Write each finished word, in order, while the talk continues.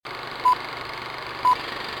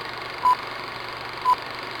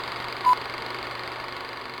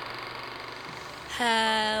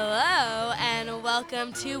Hello, and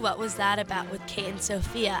welcome to What Was That About with Kate and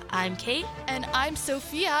Sophia. I'm Kate. And I'm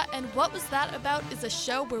Sophia, and What Was That About is a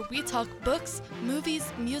show where we talk books,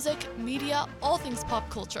 movies, music, media, all things pop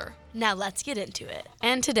culture. Now let's get into it.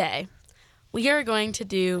 And today, we are going to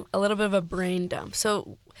do a little bit of a brain dump.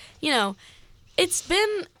 So,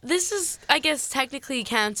 this is, I guess, technically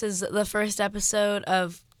counts as the first episode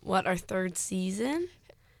of, our third season?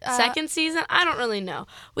 Second season? I don't really know.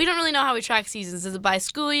 We don't really know how we track seasons. Is it by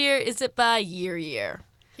school year? Is it by year?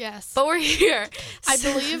 Yes. But we're here. I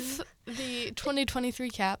believe the 2023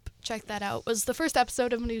 cap, check that out, was the first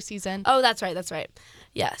episode of a new season. Oh, that's right.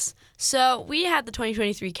 Yes. So we had the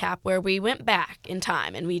 2023 cap where we went back in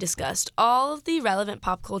time and we discussed all of the relevant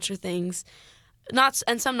pop culture things,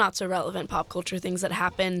 and some not so relevant pop culture things that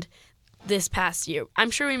happened this past year.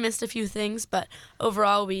 I'm sure we missed a few things, but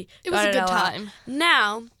overall it was a good time.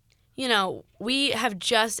 Now, we have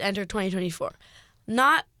just entered 2024.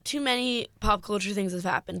 Not too many pop culture things have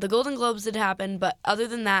happened. The Golden Globes did happen, but other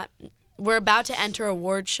than that, we're about to enter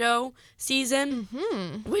award show season,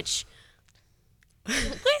 which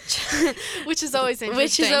is always interesting.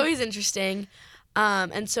 Which is always interesting.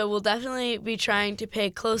 And so we'll definitely be trying to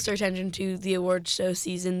pay closer attention to the award show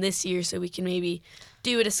season this year so we can maybe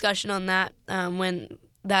do a discussion on that when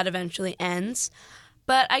that eventually ends.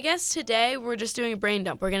 But I guess today we're just doing a brain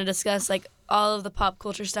dump. We're going to discuss all of the pop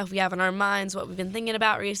culture stuff we have in our minds, what we've been thinking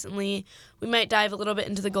about recently. We might dive a little bit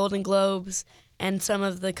into the Golden Globes and some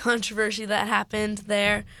of the controversy that happened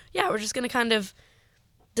there. Yeah, we're just going to kind of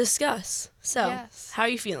discuss. So, yes. How are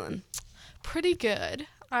you feeling? Pretty good.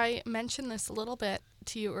 I mentioned this a little bit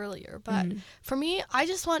to you earlier, but for me, I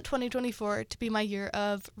just want 2024 to be my year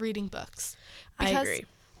of reading books. I agree.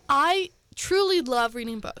 I truly love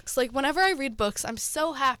reading books. Whenever I read books, I'm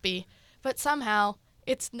so happy, but somehow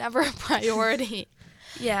it's never a priority.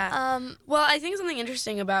 Yeah. Well, I think something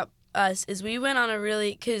interesting about us is we went on a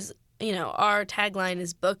really, because, our tagline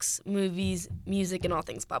is books, movies, music, and all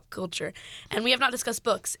things pop culture. And we have not discussed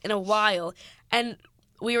books in a while. And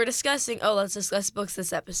we were discussing, let's discuss books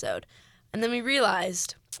this episode. And then we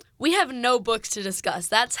realized we have no books to discuss.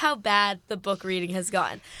 That's how bad the book reading has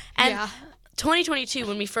gotten. And 2022,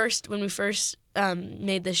 when we first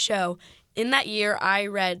made this show, in that year I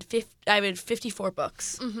read 54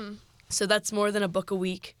 books. Mm-hmm. So that's more than a book a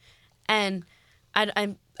week. And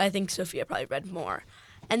I think Sophia probably read more.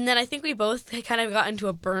 And then I think we both kind of got into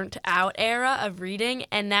a burnt out era of reading,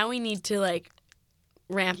 and now we need to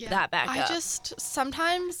ramp that back up.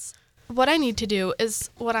 Sometimes what I need to do is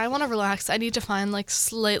when I want to relax, I need to find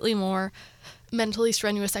slightly more mentally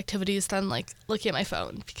strenuous activities than looking at my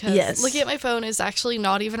phone, because looking at my phone is actually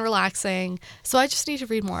not even relaxing. So I just need to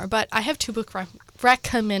read more. But I have two book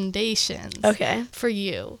recommendations for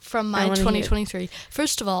you from my 2023.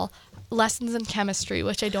 First of all, Lessons in Chemistry,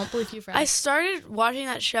 which I don't believe you've read. I started watching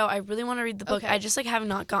that show. I really want to read the book. I just have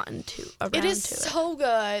not gotten around to it. It is so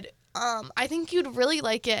good. I think you'd really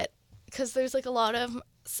like it because there's a lot of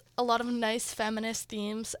nice feminist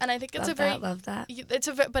themes, and I think it's love that.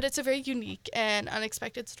 But it's a very unique and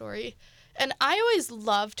unexpected story. And I always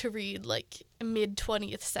love to read mid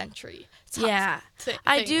 20th century.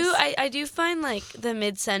 I do. I do find the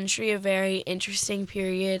mid-century a very interesting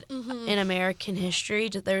period in American history.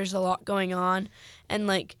 There's a lot going on, and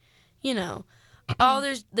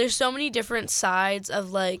there's so many different sides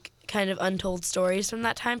of kind of untold stories from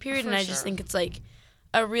that time period, and I just think it's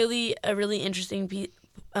a really interesting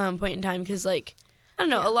point in time because I don't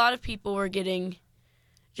know, a lot of people were getting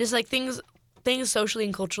just things socially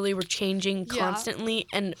and culturally were changing constantly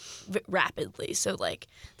and rapidly. So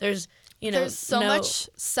there's so much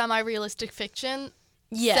semi-realistic fiction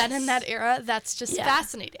set in that era that's just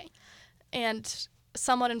fascinating and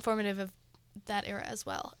somewhat informative of that era as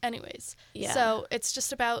well. Anyways, so it's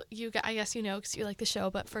just about you. I guess because you like the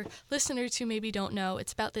show, but for listeners who maybe don't know,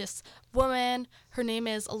 it's about this woman. Her name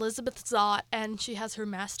is Elizabeth Zott, and she has her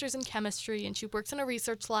master's in chemistry, and she works in a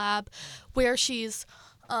research lab where she's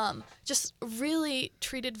just really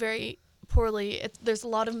treated very poorly. There's a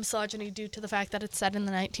lot of misogyny due to the fact that it's set in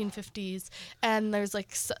the 1950s, and there's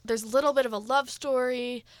a little bit of a love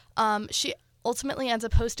story. She ultimately ends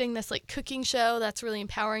up hosting this cooking show that's really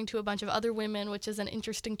empowering to a bunch of other women, which is an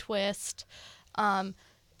interesting twist.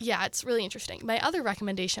 It's really interesting. My other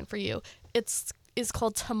recommendation for you, is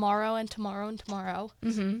called Tomorrow and Tomorrow and Tomorrow.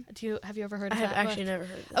 Mm-hmm. Have you ever heard of that? I have actually never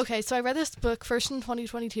heard of this. Okay, so I read this book first in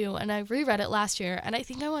 2022, and I reread it last year, and I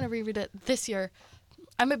think I want to reread it this year.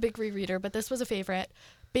 I'm a big rereader, but this was a favorite.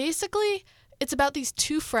 Basically, it's about these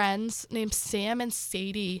two friends named Sam and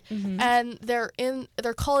Sadie, and they're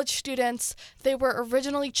college students. They were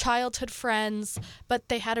originally childhood friends, but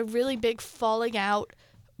they had a really big falling out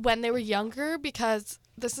when they were younger, because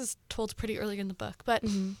this is told pretty early in the book, but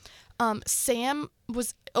Sam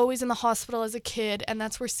was always in the hospital as a kid, and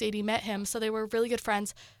that's where Sadie met him, so they were really good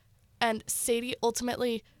friends. And Sadie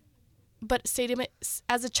ultimately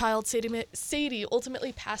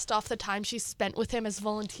ultimately passed off the time she spent with him as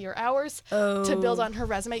volunteer hours to build on her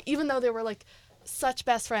resume, even though they were like such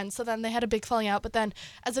best friends. So then they had a big falling out, but then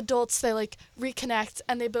as adults they like reconnect,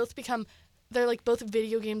 and they're like both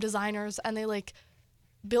video game designers, and they like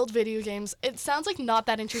build video games. It sounds like not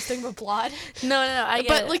that interesting of a plot. No, I get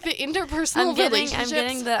but it. like the interpersonal relationships.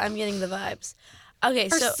 I'm getting the vibes. Okay,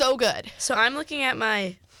 so good. So I'm looking at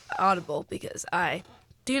my Audible because I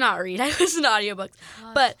do not read. I listen to audiobooks.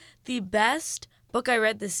 But the best book I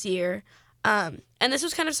read this year, and this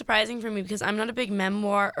was kind of surprising for me because I'm not a big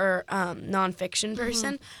memoir or nonfiction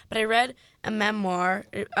person, but I read a memoir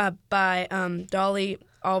by Dolly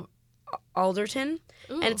Alderton,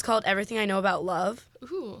 and it's called Everything I Know About Love.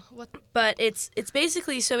 Ooh, what? But it's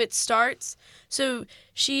basically, so it starts, so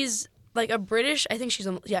she's like a British, I think she's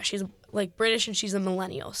like British, and she's a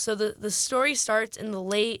millennial. So the story starts in the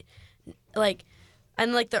late, like,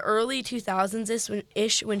 and like the early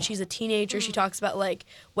 2000s-ish, when she's a teenager. She talks about like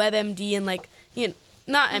WebMD and like, you know,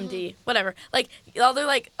 not MD, whatever, like all the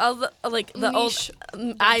old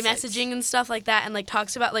iMessaging and stuff like that, and like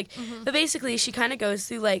talks about like, but basically she kind of goes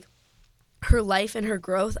through like her life and her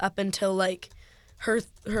growth up until like her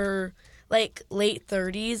like late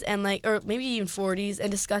 30s and like, or maybe even 40s, and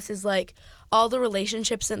discusses like all the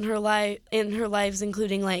relationships in her lives,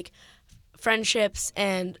 including like friendships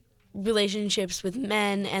and relationships with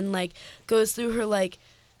men, and like goes through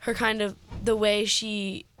her kind of the way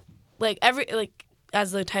she like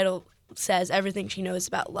as the title says, everything she knows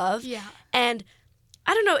about love. Yeah. And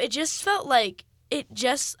I don't know, it just felt like it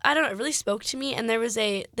really spoke to me. And there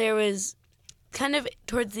was kind of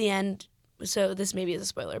towards the end, so this maybe is a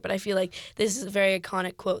spoiler, but I feel like this is a very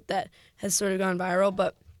iconic quote that has sort of gone viral,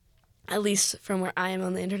 but at least from where I am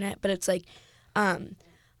on the internet. But it's like,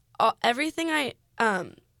 every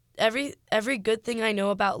good thing I know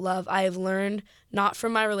about love, I have learned not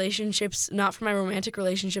from my romantic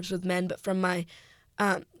relationships with men, but from my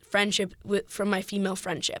from my female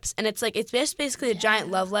friendships. And it's like, it's basically a giant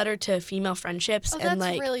love letter to female friendships.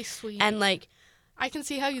 That's really sweet. And like, I can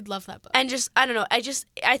see how you'd love that book. And just, I don't know, I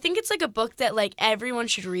think it's like a book that like everyone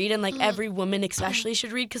should read, and like every woman especially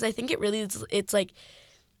should read, because I think it's like,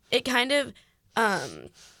 it kind of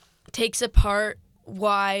takes apart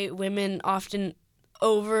why women often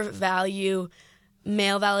overvalue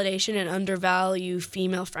male validation and undervalue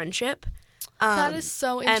female friendship. That is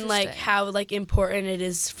so interesting. And like how like important it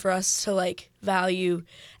is for us to like value,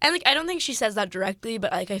 and like I don't think she says that directly,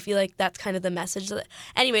 but like I feel like that's kind of the message.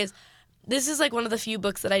 Anyways, this is like one of the few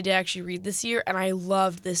books that I did actually read this year, and I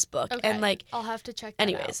loved this book. Okay. And like, I'll have to check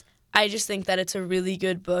that out. I just think that it's a really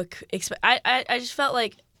good book. I just felt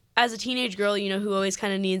like as a teenage girl, you know, who always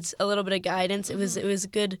kind of needs a little bit of guidance, it was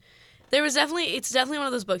good. It's definitely one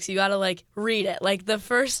of those books you gotta like read it. Like the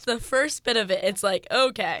first bit of it, it's like,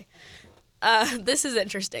 okay, this is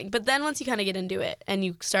interesting. But then once you kind of get into it and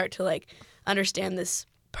you start to like understand this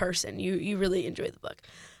person, you really enjoy the book.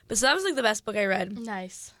 But so that was like the best book I read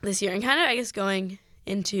this year. And kind of, I guess, going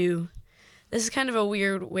into, this is kind of a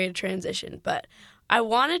weird way to transition, but I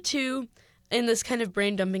wanted to, in this kind of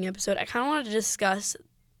brain dumping episode, I kind of wanted to discuss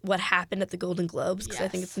what happened at the Golden Globes, because I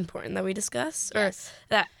think it's important that we discuss, or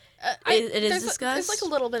that it is discussed. There's like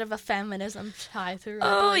a little bit of a feminism tie through it.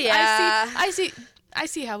 Oh, like, yeah. I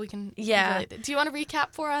see how we can relate it. Do you want to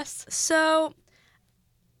recap for us? So,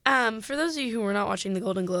 for those of you who were not watching the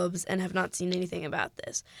Golden Globes and have not seen anything about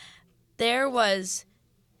this, there was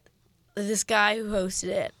this guy who hosted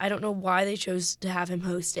it. I don't know why they chose to have him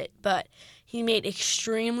host it, but he made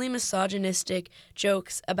extremely misogynistic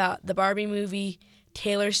jokes about the Barbie movie,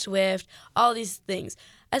 Taylor Swift, all these things.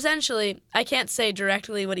 Essentially, I can't say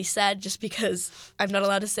directly what he said just because I'm not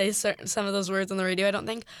allowed to say some of those words on the radio, I don't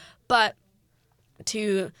think. But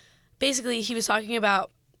basically, he was talking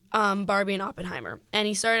about Barbie and Oppenheimer. And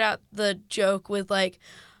he started out the joke with, like,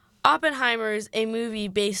 Oppenheimer's a movie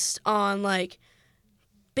based on a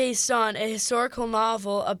historical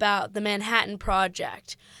novel about the Manhattan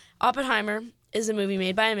Project. Oppenheimer is a movie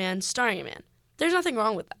made by a man starring a man. There's nothing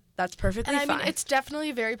wrong with that. That's perfectly fine. And I mean, it's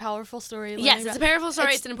definitely a very powerful story. Yes, it's a powerful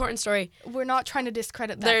story. It's an important story. We're not trying to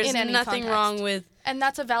discredit that There's in any nothing context. wrong with... And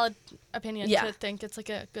that's a valid opinion to think it's like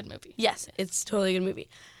a good movie. Yes, it's totally a good movie.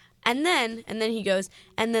 And then he goes,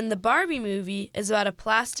 and then the Barbie movie is about a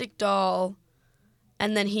plastic doll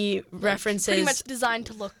and then he references pretty much designed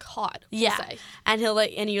to look hot. We'll say. And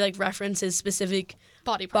he references specific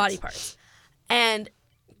body parts. And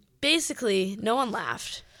basically, no one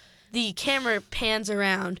laughed. The camera pans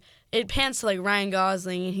around. It pans to Ryan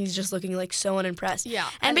Gosling, and he's just looking so unimpressed. Yeah.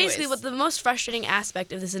 And basically, what the most frustrating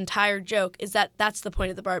aspect of this entire joke is that that's the point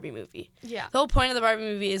of the Barbie movie. Yeah. The whole point of the Barbie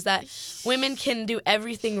movie is that women can do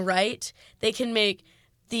everything right. They can make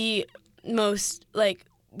the most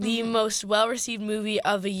most well-received movie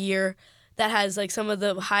of a year that has some of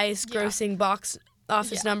the highest grossing box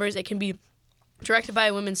office numbers. It can be directed by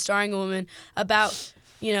a woman, starring a woman, about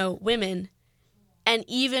women, and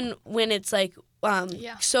even when it's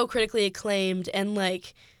so critically acclaimed and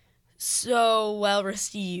so well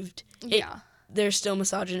received, there's still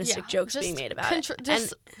misogynistic jokes being made about it.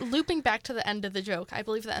 Just looping back to the end of the joke, I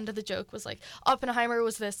believe the end of the joke was Oppenheimer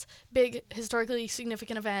was this big historically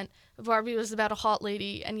significant event. Barbie was about a hot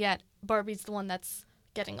lady, and yet Barbie's the one that's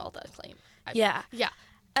getting all the acclaim. Yeah.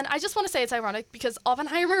 And I just want to say it's ironic because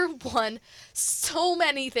Oppenheimer won so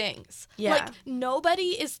many things. Yeah.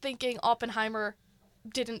 Nobody is thinking Oppenheimer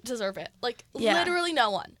didn't deserve it. Literally no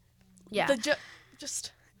one. Yeah.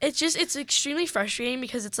 It's extremely frustrating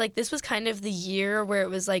because it's this was kind of the year where it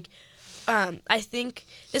was I think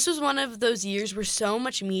this was one of those years where so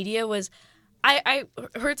much media was. I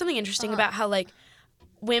heard something interesting about how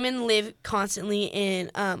women live constantly in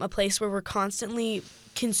a place where we're constantly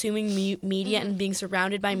consuming media and being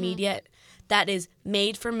surrounded by media that is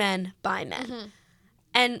made for men by men,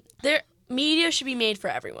 and media should be made for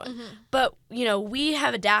everyone. But we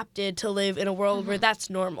have adapted to live in a world where that's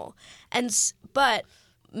normal, but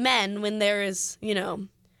men, when there is when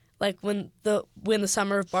the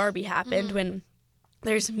summer of Barbie happened, when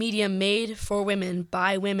there's media made for women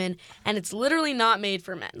by women, and it's literally not made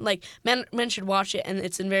for men. Men should watch it, and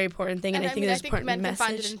it's a very important thing. And I think there's an important message. Men can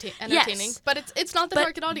find it entertaining, but it's not the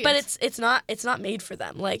target audience. But it's not made for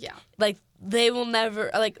them. They will never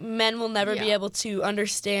men will never be able to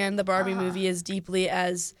understand the Barbie movie as deeply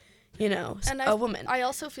as a woman. I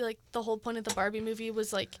also feel the whole point of the Barbie movie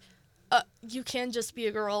was you can just be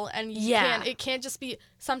a girl, and it can't just be.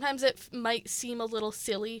 Sometimes it might seem a little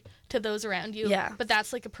silly to those around you, but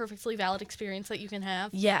that's a perfectly valid experience that you can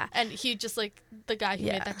have. Yeah. And he just the guy who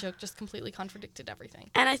made that joke just completely contradicted everything.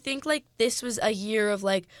 And I think this was a year of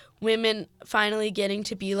women finally getting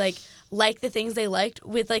to be like the things they liked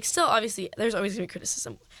with still obviously there's always gonna be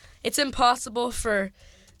criticism. It's impossible for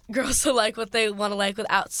girls to like what they want to like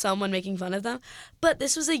without someone making fun of them. But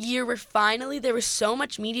this was a year where finally there was so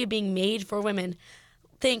much media being made for women.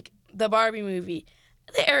 Think the Barbie movie,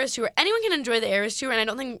 the Eras Tour. Anyone can enjoy the Eras Tour, and I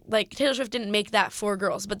don't think Taylor Swift didn't make that for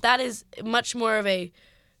girls, but that is much more of a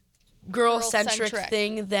girl-centric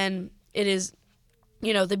thing than it is, the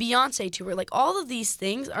Beyonce tour. All of these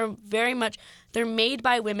things are very much, they're made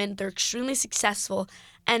by women, they're extremely successful,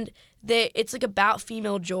 and it's about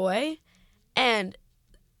female joy, and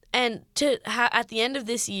at the end of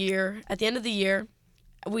the year,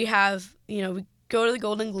 we have, we go to the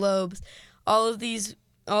Golden Globes, all of these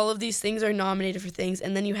things are nominated for things,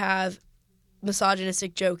 and then you have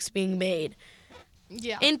misogynistic jokes being made.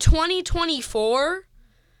 Yeah. In 2024,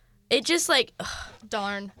 it just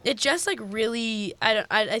darn. It just really,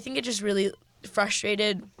 I think it just really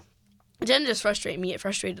frustrated. It didn't just frustrate me, it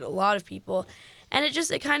frustrated a lot of people, and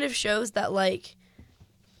it kind of shows that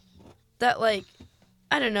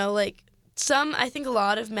I don't know, I think a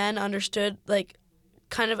lot of men understood the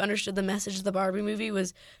message of the Barbie movie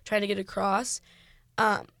was trying to get across.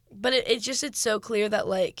 But it's so clear that,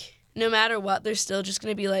 no matter what, there's still just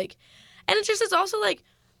going to be, and it's also, I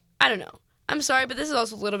don't know. I'm sorry, but this is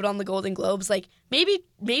also a little bit on the Golden Globes.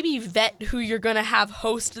 Maybe vet who you're going to have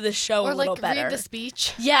host the show a little better. Or, read the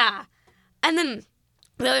speech. Yeah. And then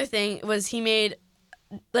the other thing was he made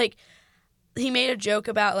a joke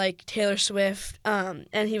about Taylor Swift,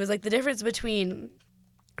 and he was the difference between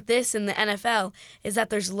this and the NFL is that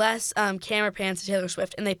there's less camera pans to Taylor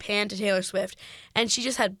Swift, and they pan to Taylor Swift, and she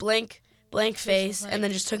just had blank face, and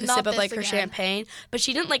then just took a sip of her champagne, but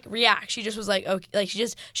she didn't react. She just was okay,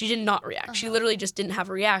 she did not react. Uh-huh. She literally just didn't have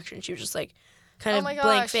a reaction. She was just kind of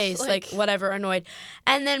blank face, whatever, annoyed.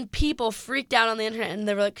 And then people freaked out on the internet, and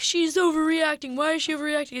they were she's overreacting. Why is she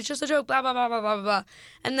overreacting? It's just a joke. Blah blah blah blah blah blah.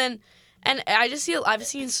 And I've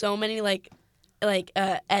seen so many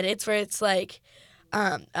edits where it's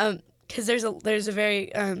because there's a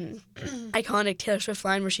very iconic Taylor Swift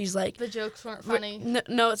line where she's the jokes weren't funny.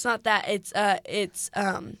 No, it's not that. It's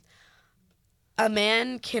a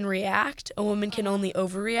man can react, a woman can only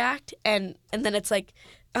overreact, and then it's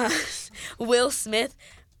Will Smith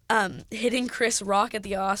hitting Chris Rock at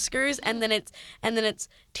the Oscars, and then it's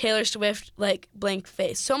Taylor Swift like blank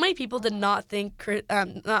face. So many people did not think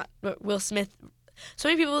not Will Smith. So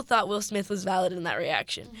many people thought Will Smith was valid in that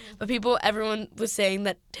reaction, but everyone was saying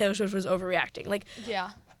that Taylor Swift was overreacting. Like,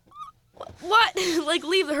 yeah, what? Like,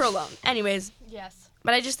 leave her alone. Anyways, yes.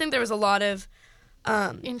 But I just think there was a lot of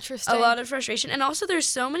interesting, a lot of frustration, and also there's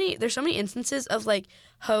so many instances of like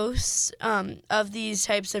hosts of these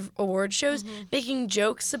types of award shows making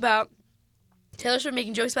jokes about Taylor Swift,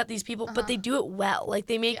 making jokes about these people, but they do it well. Like,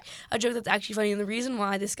 they make a joke that's actually funny, and the reason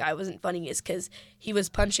why this guy wasn't funny is because he was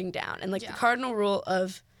punching down. And, like, the cardinal rule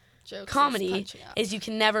of jokes comedy is you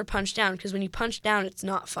can never punch down, because when you punch down, it's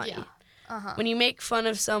not funny. Yeah. When you make fun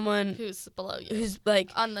of someone who's below you, who's, like...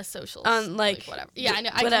 on the socials. Like whatever. Yeah, I know.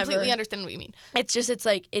 I completely understand what you mean. It's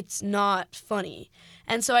like, it's not funny.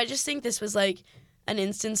 And so I just think this was, like, an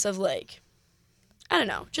instance of, like, I don't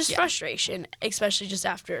know, just frustration, especially just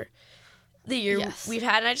after... the year we've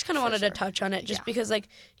had, and I just kind of wanted to touch on it just because, like,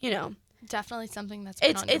 you know, definitely something that's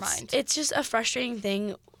been on your mind. It's just a frustrating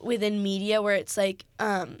thing within media where it's like,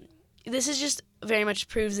 this is just very much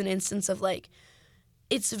proves an instance of, like,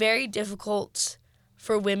 it's very difficult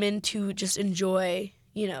for women to just enjoy,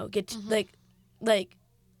 you know, get to, like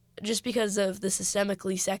just because of the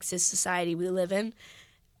systemically sexist society we live in.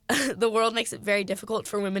 The world makes it very difficult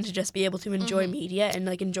for women to just be able to enjoy media and,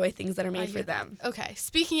 like, enjoy things that are made for them. Okay,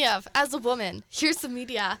 speaking of, as a woman, here's the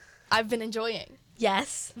media I've been enjoying.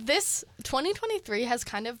 Yes. This 2023 has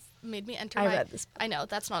kind of made me enter read this. I know,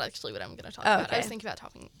 that's not actually what I'm going to talk about. Okay. I was thinking about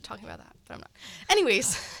talking about that, but I'm not. Anyways.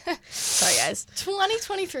 Sorry, guys.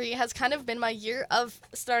 2023 has kind of been my year of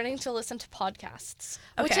starting to listen to podcasts,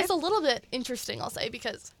 which is a little bit interesting, I'll say,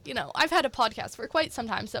 because, you know, I've had a podcast for quite some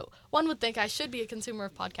time, so one would think I should be a consumer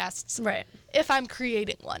of podcasts if I'm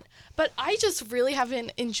creating one. But I just really have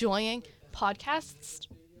been enjoying podcasts,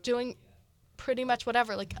 doing pretty much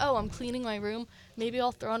whatever. Like, oh, I'm cleaning my room, maybe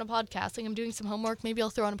I'll throw on a podcast. Like, I'm doing some homework, maybe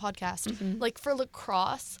I'll throw on a podcast. Like, for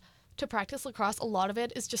lacrosse, to practice lacrosse, a lot of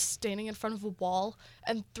it is just standing in front of a wall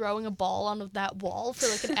and throwing a ball onto that wall for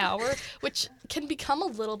like an hour, which can become a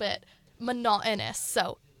little bit monotonous.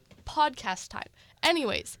 So, podcast time.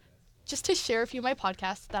 Anyways, just to share a few of my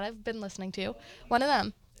podcasts that I've been listening to. One of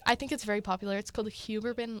them, I think it's very popular. It's called the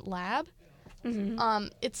Huberman Lab.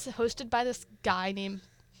 It's hosted by this guy named,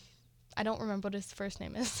 I don't remember what his first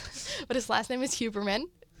name is, but his last name is Huberman,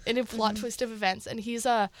 in a plot twist of events. And he's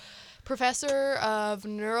a professor of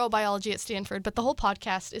neurobiology at Stanford. But the whole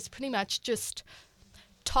podcast is pretty much just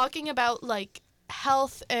talking about, like,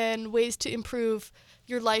 health and ways to improve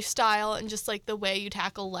your lifestyle and just, like, the way you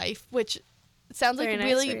tackle life, which sounds like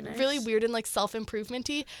really weird and, like,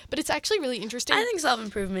 self-improvement-y. But it's actually really interesting. I think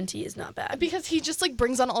self-improvement-y is not bad. Because he just, like,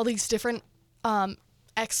 brings on all these different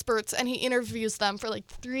experts, and he interviews them for like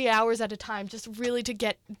 3 hours at a time, just really to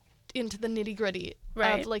get into the nitty-gritty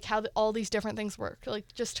of like how all these different things work.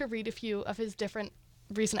 Like, just to read a few of his different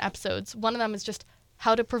recent episodes. One of them is just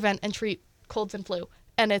how to prevent and treat colds and flu,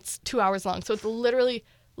 and it's 2 hours long, so it's literally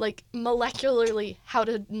like molecularly how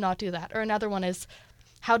to not do that. Or another one is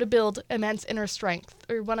how to build immense inner strength,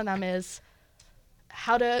 or one of them is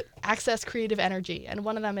how to access creative energy, and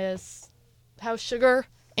one of them is how sugar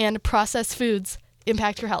and processed foods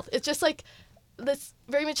impact your health. It's just like this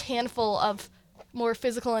very much handful of more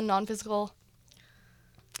physical and non-physical,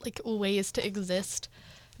 like, ways to exist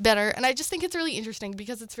better. And I just think it's really interesting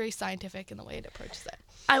because it's very scientific in the way it approaches it.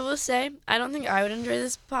 I will say, I don't think I would enjoy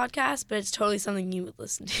this podcast, but it's totally something you would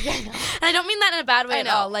listen to. And I don't mean that in a bad way at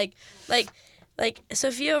all. Like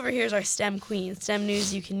Sophia over here is our STEM queen. STEM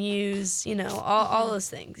news you can use, you know, all those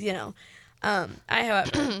things, you know. I,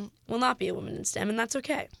 however, will not be a woman in STEM, and that's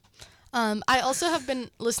okay. I also have been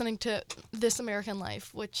listening to This American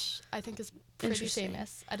Life, which I think is pretty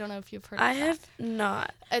famous. I don't know if you've heard of that. I have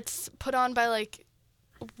not. It's put on by, like,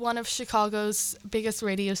 one of Chicago's biggest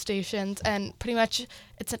radio stations, and pretty much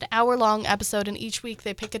it's an hour-long episode, and each week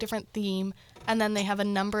they pick a different theme, and then they have a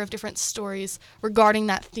number of different stories regarding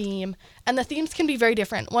that theme. And the themes can be very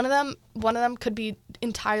different. One of them could be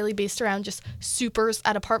entirely based around just supers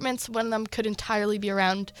at apartments. One of them could entirely be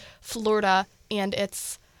around Florida and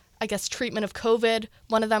its, I guess, treatment of COVID.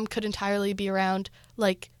 One of them could entirely be around,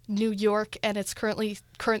 like, New York and its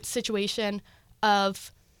current situation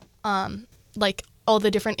of, like, all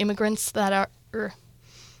the different immigrants that are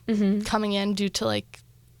coming in due to, like,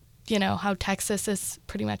 you know, how Texas is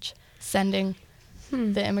pretty much sending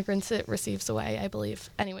the immigrants it receives away, I believe.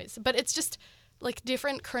 Anyways, but it's just like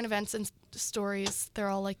different current events and stories. They're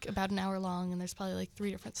all like about an hour long, and there's probably like 3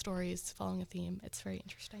 different stories following a theme. It's very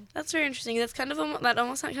interesting. That's very interesting. That's kind of that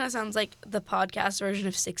almost kind of sounds like the podcast version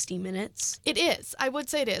of 60 Minutes. It is. I would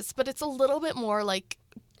say it is, but it's a little bit more like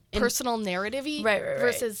personal narrative-y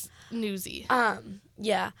versus newsy.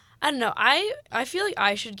 Yeah. I don't know. I feel like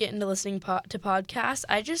I should get into listening to podcasts.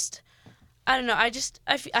 I don't know.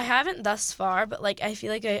 I haven't thus far, but like I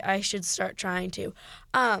feel like I should start trying to.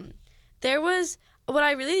 What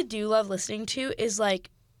I really do love listening to is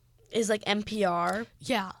like NPR.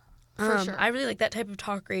 Yeah, for sure. I really like that type of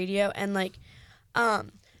talk radio, and like,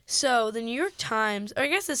 so the New York Times, or I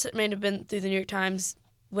guess this may have been through the New York Times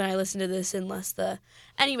when I listened to this,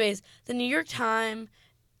 anyways, the New York Times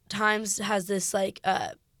has this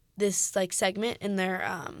segment in their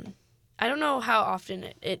I don't know how often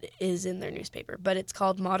it is in their newspaper, but it's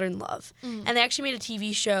called Modern Love. And they actually made a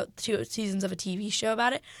TV show, 2 seasons of a TV show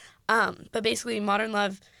about it. But basically, Modern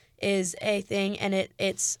Love is a thing, and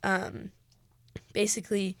it's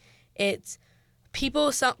basically it's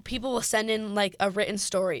people will send in like a written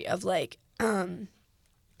story of like an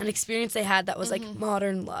experience they had that was like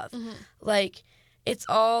modern love. Like it's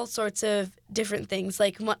all sorts of different things.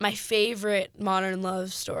 Like my favorite modern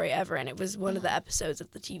love story ever, and it was one of the episodes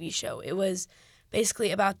of the TV show. It was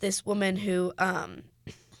basically about this woman who had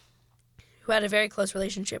a very close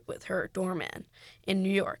relationship with her doorman in New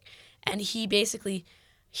York. And he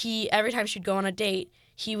every time she'd go on a date,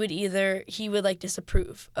 he would like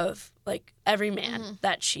disapprove of like every man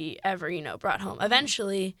that she ever, brought home.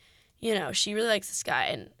 Eventually, she really likes this guy,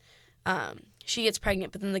 and she gets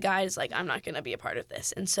pregnant, but then the guy is like, I'm not going to be a part of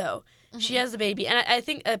this. And so she has the baby. And I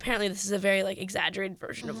think apparently this is a very like exaggerated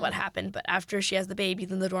version of what happened. But after she has the baby,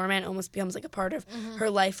 then the doorman almost becomes like a part of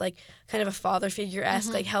her life, like kind of a father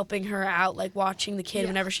figure-esque, like helping her out, like watching the kid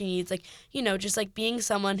whenever she needs, like, just like being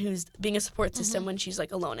someone who's being a support system when she's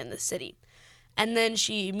like alone in the city. And then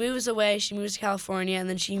she moves away, she moves to California, and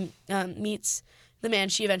then she meets the man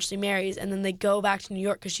she eventually marries. And then they go back to New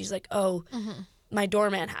York because she's like, oh, my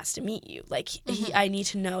doorman has to meet you. Like, I need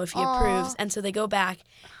to know if he approves. And so they go back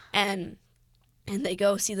and they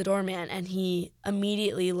go see the doorman, and he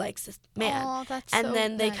immediately likes this man. Oh, that's and so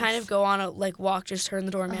then they nice. kind of go on a like walk, just her and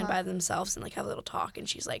the doorman by themselves, and like have a little talk. And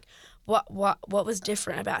she's like, what was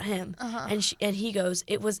different about him? And he goes,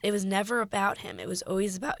 it was never about him. It was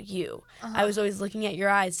always about you. I was always looking at your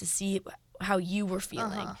eyes to see how you were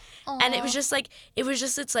feeling. And it was just like,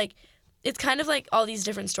 it's kind of like all these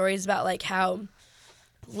different stories about like how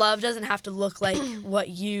love doesn't have to look like what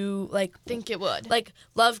you like think it would. Like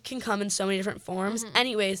love can come in so many different forms.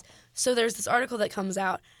 Anyways, so there's this article that comes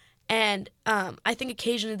out, and I think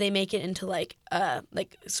occasionally they make it into like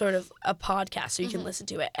sort of a podcast so you can listen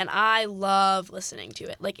to it, and I love listening to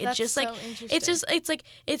it. Like it's That's just so like interesting.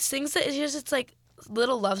 it's things that it's like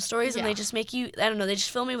little love stories, and they just make you, I don't know, they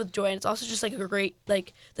just fill me with joy. And it's also just like a great,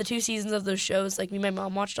 like the 2 seasons of those shows, like me and my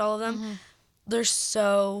mom watched all of them. They're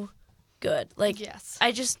so good. Like, yes.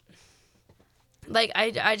 I just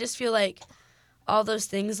feel like all those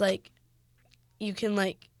things, like you can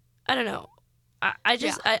like, I don't know, I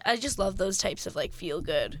just love those types of like feel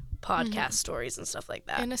good podcast stories and stuff like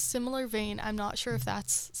that. In a similar vein, I'm not sure if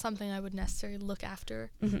that's something I would necessarily look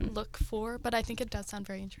for, but I think it does sound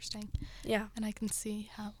very interesting. Yeah. And I can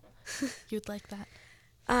see how you'd like that.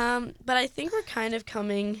 But I think we're kind of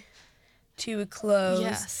coming to a close.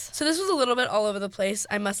 Yes. So this was a little bit all over the place,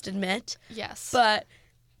 I must admit. Yes. But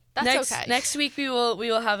that's okay. Next week we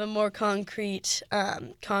will have a more concrete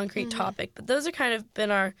topic. But those are kind of been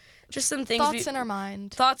our just some things thoughts in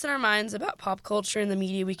our minds about pop culture and the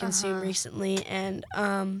media we consume recently. And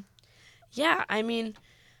yeah, I mean,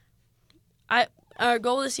 our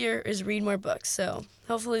goal this year is read more books. So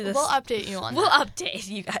hopefully we'll update you on that. We'll update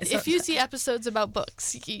you guys. If you see episodes about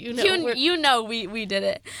books, you know we did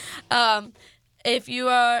it. If you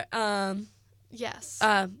are yes.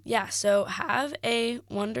 Yeah, so have a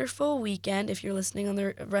wonderful weekend if you're listening on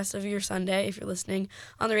the rest of your Sunday. If you're listening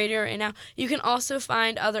on the radio right now, you can also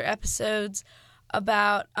find other episodes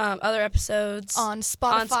about on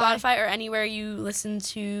Spotify or anywhere you listen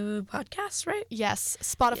to podcasts, right? Yes,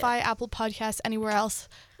 Spotify, Apple Podcasts, anywhere else.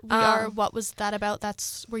 We are What Was That About?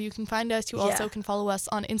 That's where you can find us. You also can follow us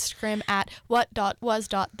on Instagram at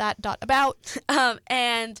what.was.that.about.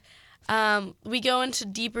 And we go into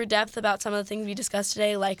deeper depth about some of the things we discussed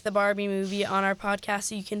today, like the Barbie movie, on our podcast,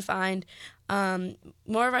 so you can find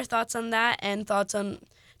more of our thoughts on that and thoughts on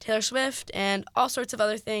Taylor Swift and all sorts of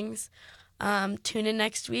other things. Tune in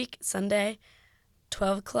next week, Sunday,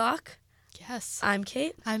 12 o'clock. Yes. I'm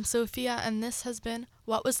Kate. I'm Sophia, and this has been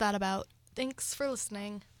What Was That About? Thanks for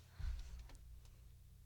listening.